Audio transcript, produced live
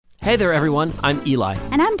Hey there, everyone. I'm Eli.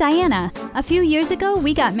 And I'm Diana. A few years ago,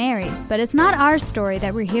 we got married, but it's not our story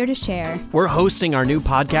that we're here to share. We're hosting our new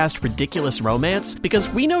podcast, Ridiculous Romance, because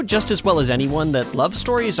we know just as well as anyone that love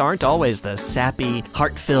stories aren't always the sappy,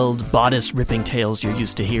 heart-filled, bodice-ripping tales you're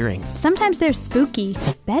used to hearing. Sometimes they're spooky.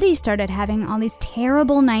 Betty started having all these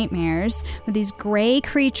terrible nightmares where these gray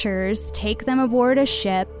creatures take them aboard a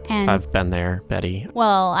ship and... I've been there, Betty.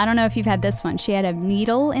 Well, I don't know if you've had this one. She had a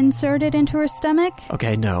needle inserted into her stomach.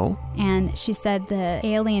 Okay, no. And she said the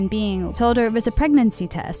alien being told her it was a pregnancy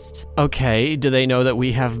test. Okay, do they know that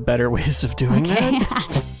we have better ways of doing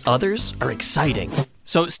that? Others are exciting.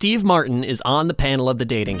 So Steve Martin is on the panel of the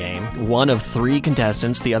dating game, one of 3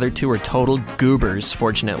 contestants. The other 2 are total goobers,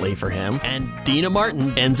 fortunately for him. And Dina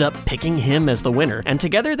Martin ends up picking him as the winner. And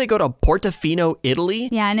together they go to Portofino, Italy.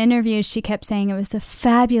 Yeah, in interviews she kept saying it was a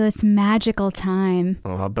fabulous, magical time.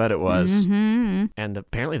 Oh, I'll bet it was. Mm-hmm. And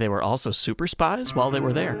apparently they were also super spies while they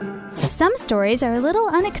were there. Some stories are a little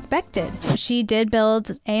unexpected. She did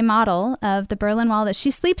build a model of the Berlin Wall that she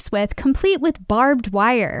sleeps with, complete with barbed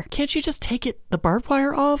wire. Can't you just take the barbed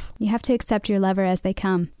wire off? You have to accept your lover as they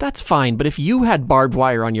come. That's fine, but if you had barbed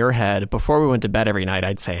wire on your head before we went to bed every night,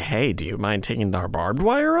 I'd say, hey, do you mind taking our barbed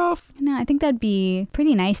wire off? No, I think that'd be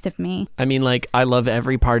pretty nice of me. I mean, like, I love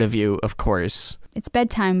every part of you, of course. It's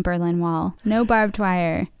bedtime, Berlin Wall. No barbed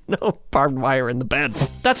wire. No barbed wire in the bed.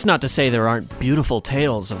 That's not to say there aren't beautiful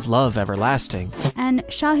tales of love everlasting. And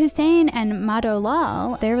Shah Hussein and Madho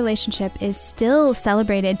Lal, their relationship is still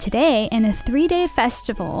celebrated today in a 3-day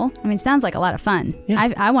festival. I mean, it sounds like a lot of fun.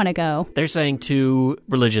 Yeah. I want to go. They're saying 2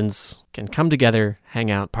 religions can come together,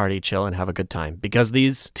 hang out, party, chill, and have a good time because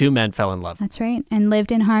these 2 men fell in love. That's right, and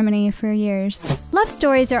lived in harmony for years. Love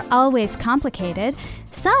stories are always complicated.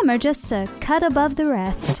 Some are just a cut above the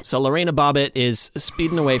rest. So Lorena Bobbitt is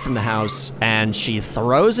speeding away from the house, and she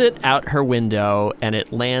throws it out her window, and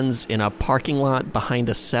it lands in a parking lot behind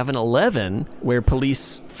a 7-Eleven, where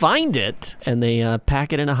police find it, and they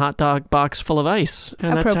pack it in a hot dog box full of ice.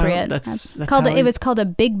 And appropriate. That's it was called a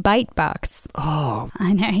Big Bite box. Oh.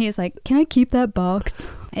 I know. He's like, can I keep that box?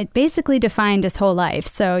 It basically defined his whole life.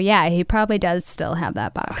 So, yeah, he probably does still have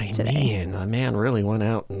that box today. Man, the man really went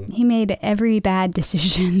out. And he made every bad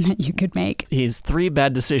decision that you could make. He's 3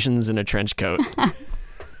 bad decisions in a trench coat.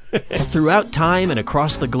 Throughout time and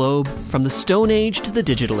across the globe, from the Stone Age to the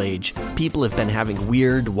digital age, people have been having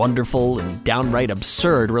weird, wonderful, and downright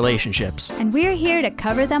absurd relationships. And we're here to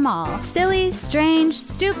cover them all. Silly, strange,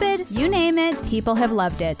 stupid, you name it, people have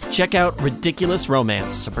loved it. Check out Ridiculous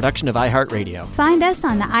Romance, a production of iHeartRadio. Find us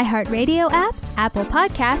on the iHeartRadio app, Apple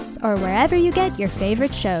Podcasts, or wherever you get your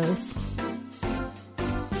favorite shows.